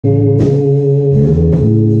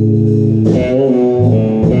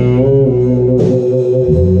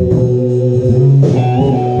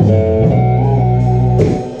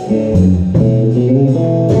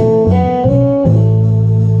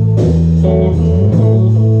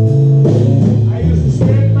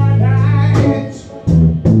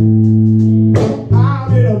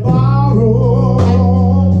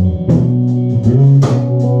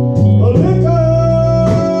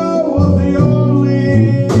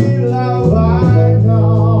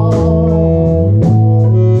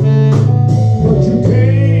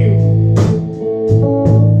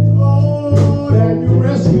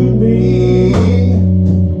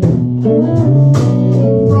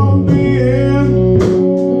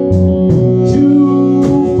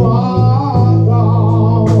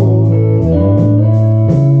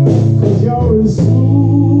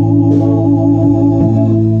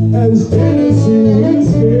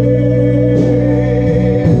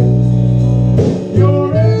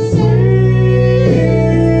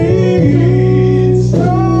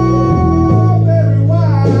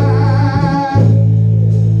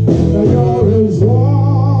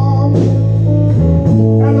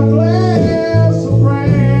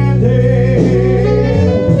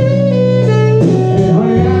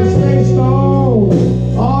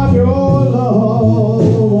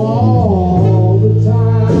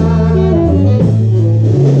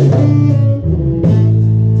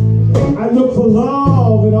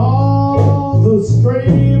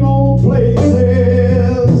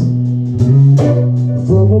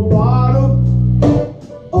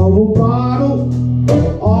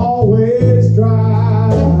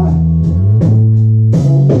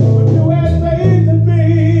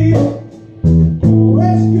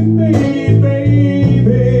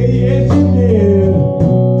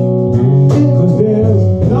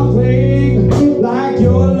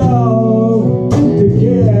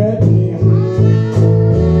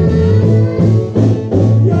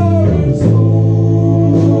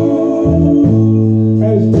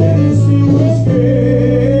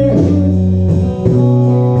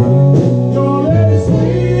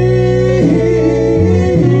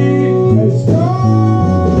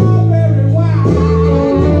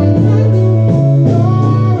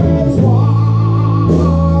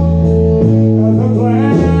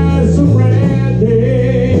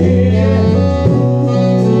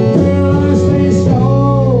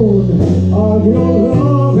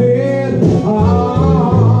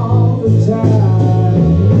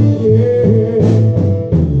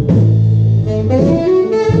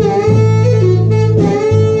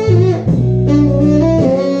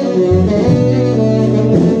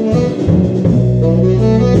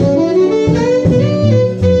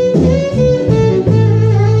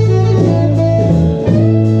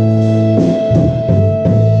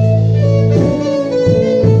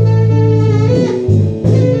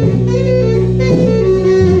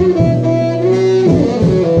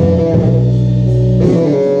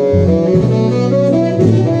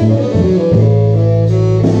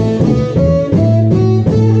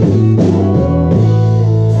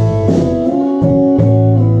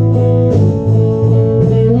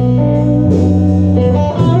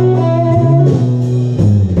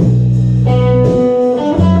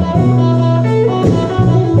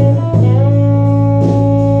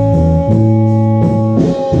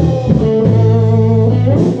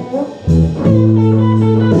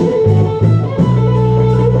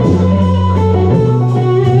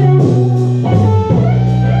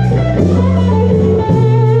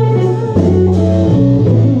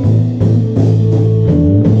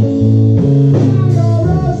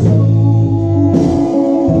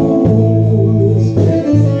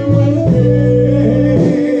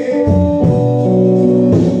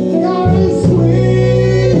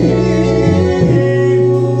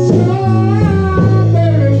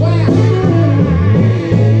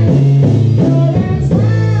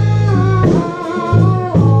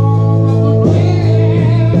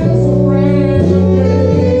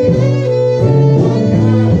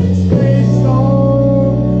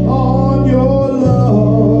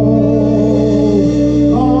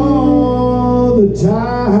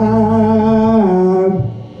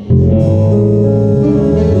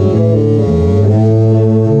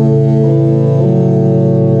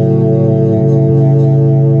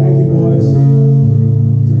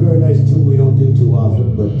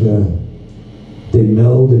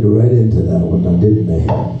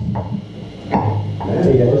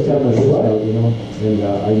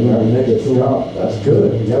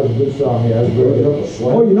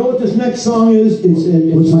Oh, you know what this nenext song is?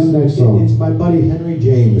 What's this next song? It's my buddy Henry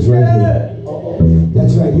James right here.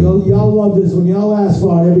 That's right. Y'all love this one. Y'all ask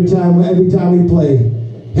for it every time we play.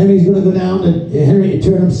 Henry's going to go down and Henry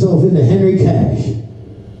turn himself into Henry Cash.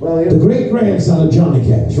 Well, yeah. The great-grandson of Johnny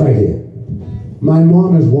Cash, right here. My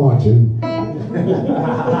mom is watching. I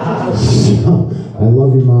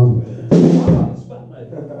love you, Mom.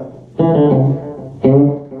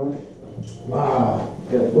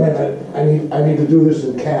 Wait a minute. I need to do this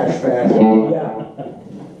in cash fashion. Yeah.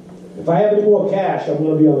 If I have any more cash, I'm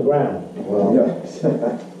going to be on the ground. Well, yeah.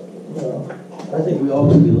 I think we all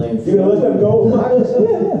could be laying. You gonna let them go?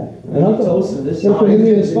 Yeah. And I'm close to this. Put me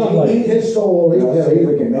in the spotlight. Eat his soul. Let's see if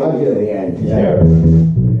we can make it to the end.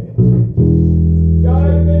 Y'all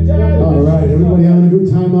had a good time? All right, everybody having a good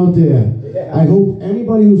time out there. Yeah. I hope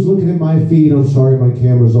anybody who's looking at my feed, I'm sorry my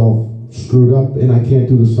camera's all screwed up and I can't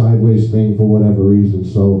do the sideways thing for whatever reason.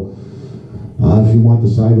 So if you want the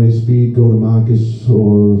sideways feed, go to Marcus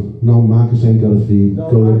or, no, Marcus ain't got a feed. No,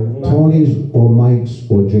 Go to Tony's or Mike's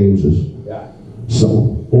or James's. Yeah.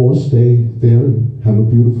 So, or stay there and have a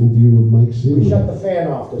beautiful view of Mike's We City. shut the fan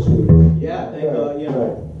off this week. Yeah, thank God, you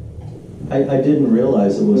know. I didn't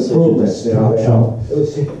realize it was such a Improvements, distraction. It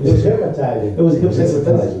was hypnotizing. It was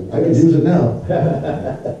hypnotizing. I can use it now.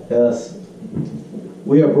 Yes.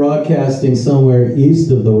 We are broadcasting somewhere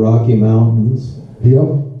east of the Rocky Mountains. Yep,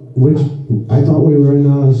 which I thought we were in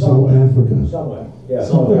South Africa. Somewhere. Yeah.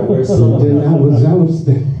 Somewhere where So some then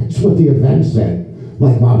that's what the event said.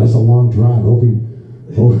 Like, wow, that's a long drive.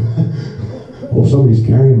 Hope somebody's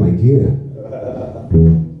carrying my gear.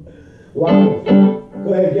 Wow.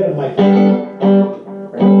 Go ahead, get him, Mike.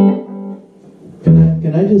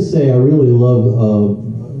 Can I just say I really love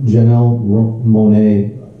Janelle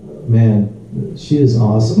Monáe. Man, she is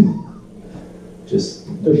awesome. Just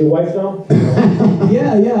Does your wife know?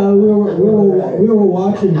 yeah. We were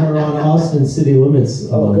watching her on Austin City Limits.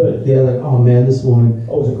 Oh, good. The other. Oh man, this woman.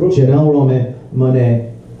 Oh, it was a group. Janelle Monáe.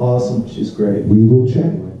 Awesome. She's great. We will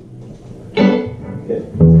check. Okay.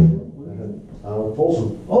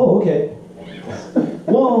 Folsom. Oh, okay.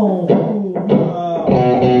 Whoa.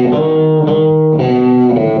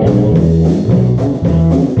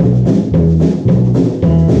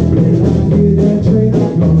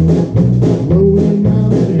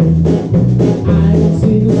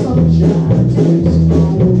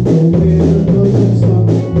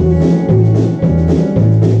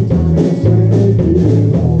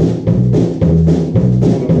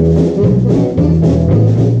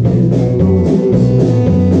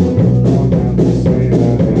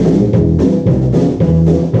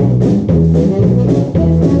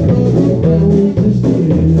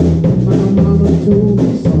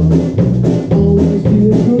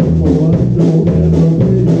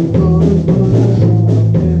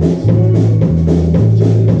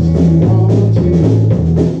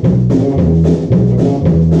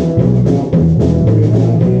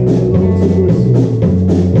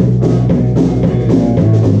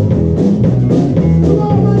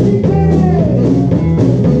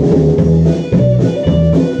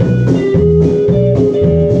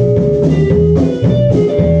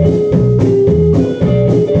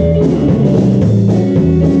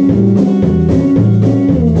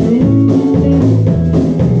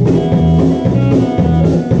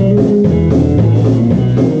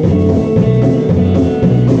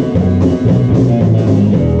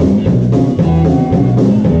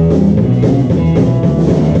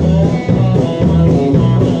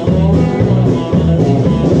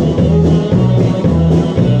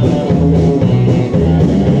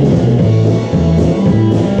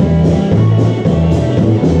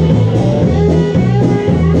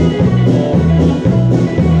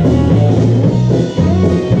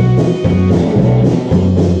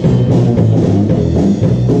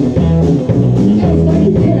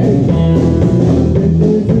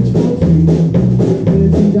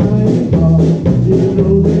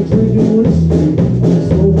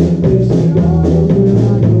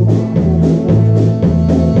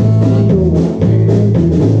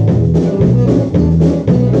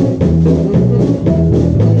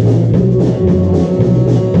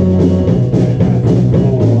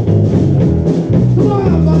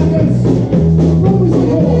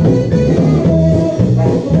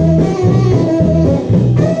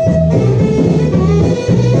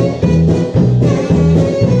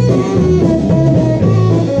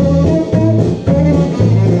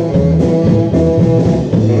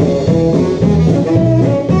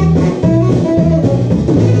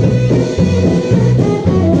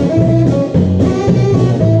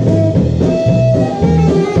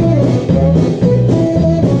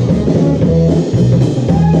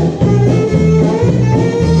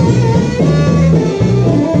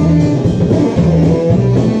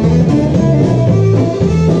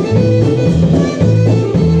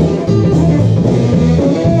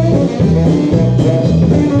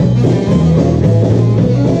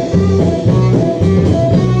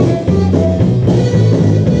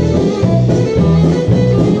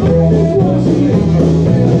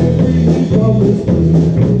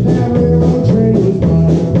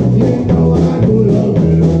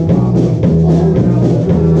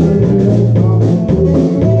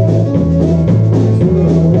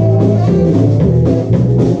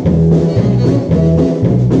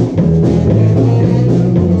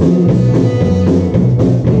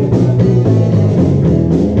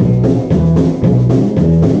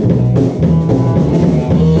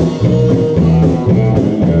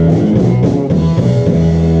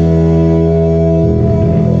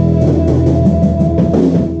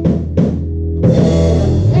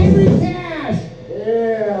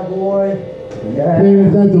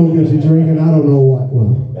 drinking I don't know what.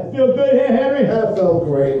 Well, That feel good here, Henry? That felt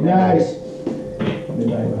great. Nice.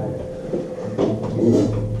 Midnight ride.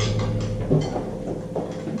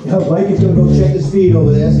 Yeah, Mike is gonna go check his feet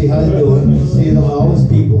over there, see how they're doing, see all his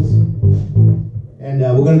peoples. And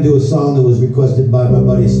we're gonna do a song that was requested by my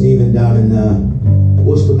buddy Steven down in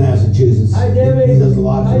Worcester, Massachusetts. Hi, David. He does a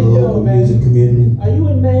lot How for the you local doing, man? music community. Are you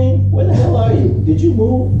in Maine? Where the hell are you? Did you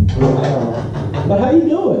move? But how you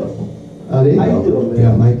doing? There you How go. you doing, man?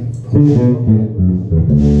 Yeah, Mike.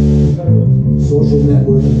 Social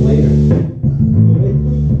networking later.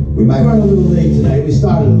 We might run a little late tonight. We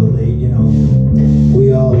started a little late, you know.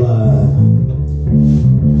 We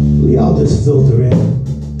all just filter in.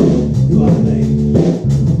 Do our thing.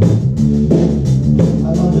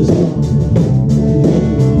 I love this song.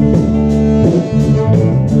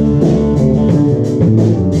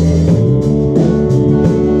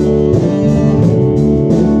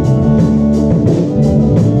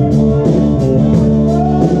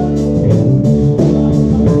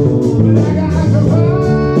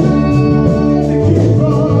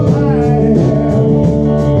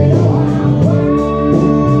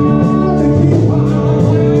 Keep on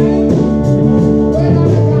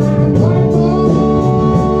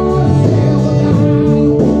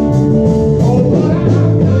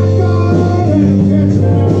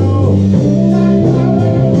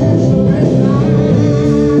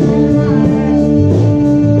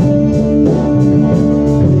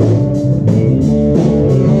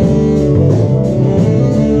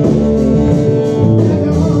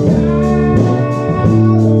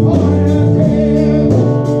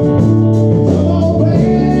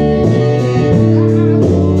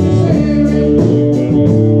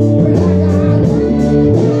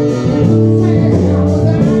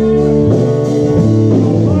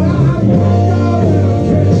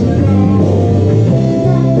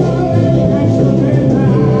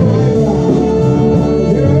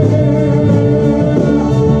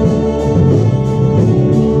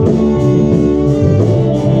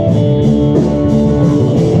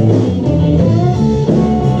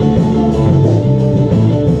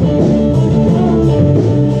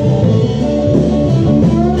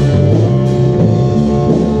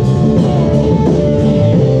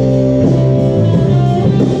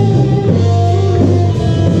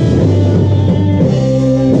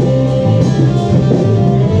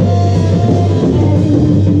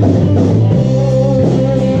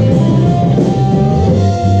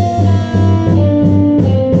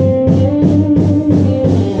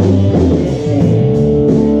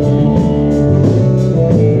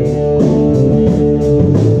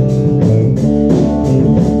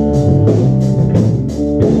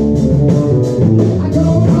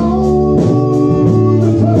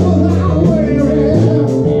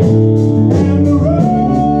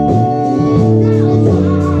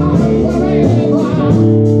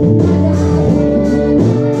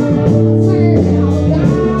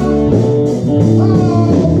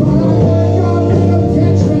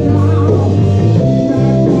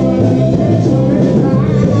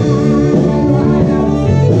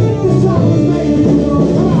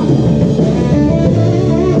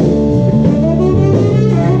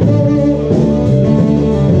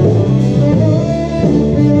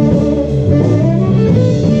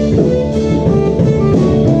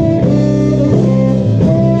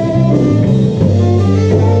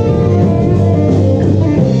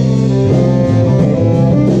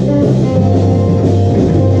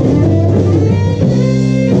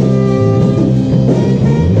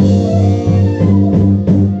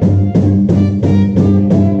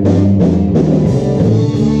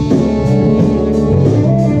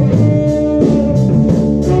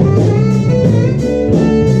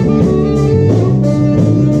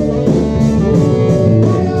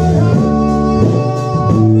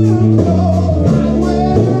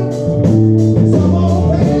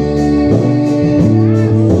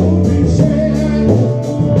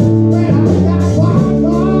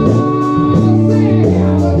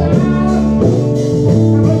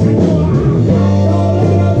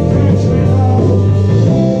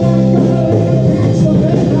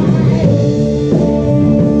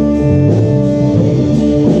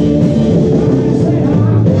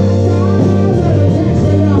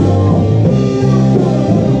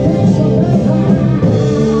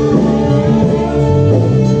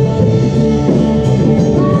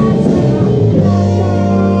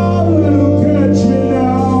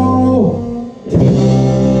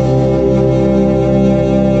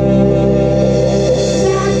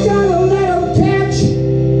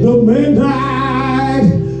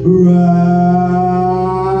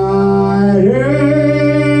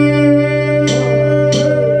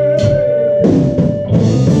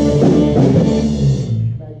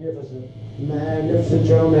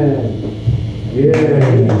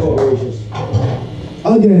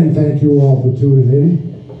again, thank you all for tuning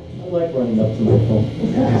in. I like running up to my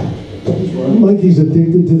phone. Mikey's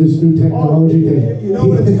addicted to this new technology thing. You know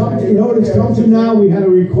what it's come to now? We had a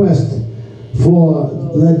request for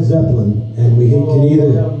Led Zeppelin, and we can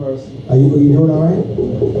either. Have mercy. Are you doing all right?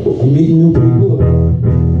 You meeting new people?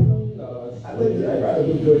 I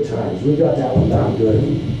think good times. We got that one down good.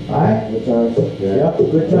 Alright? Good times? Yep,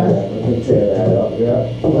 good time. We can tear that up,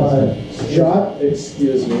 yeah. Shot?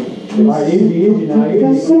 Excuse me. Alright, easy now,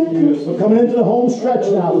 easy. We're coming into the home stretch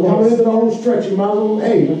now. We're coming into the home stretch. You might as well,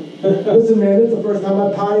 hey, listen man, this is the first time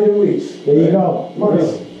I've partied in weeks. There you go.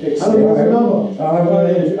 Months. I don't even remember.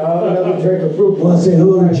 I'll never drink a fruit. I want to say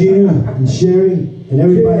hello to Gina and Sherry and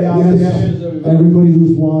everybody out Yes, there. everybody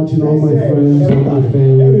who's watching, all my friends, all my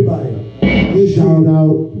family. Everybody. Shout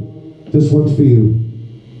out. This one's for you.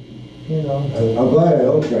 You know. I'm glad I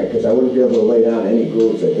don't drink, because I wouldn't be able to lay down any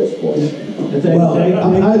grooves at this point. Well,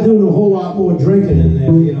 I'm doing a whole lot more drinking in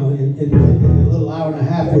there, you know, in a little hour and a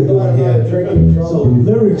half we're doing here. So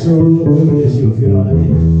lyrics are a little bit of an issue, if you know what I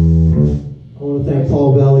mean. I want to thank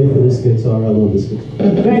Paul Valley for this guitar. I love this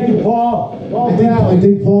guitar. Thank you, Paul. I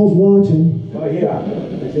think Paul's watching. Oh, yeah. I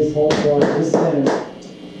think Paul just saying.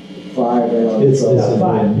 5 right on the It's trot.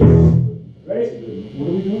 Fine. Ready? What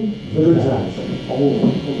are we doing? Good times.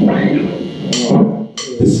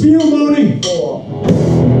 It's field morning. 4.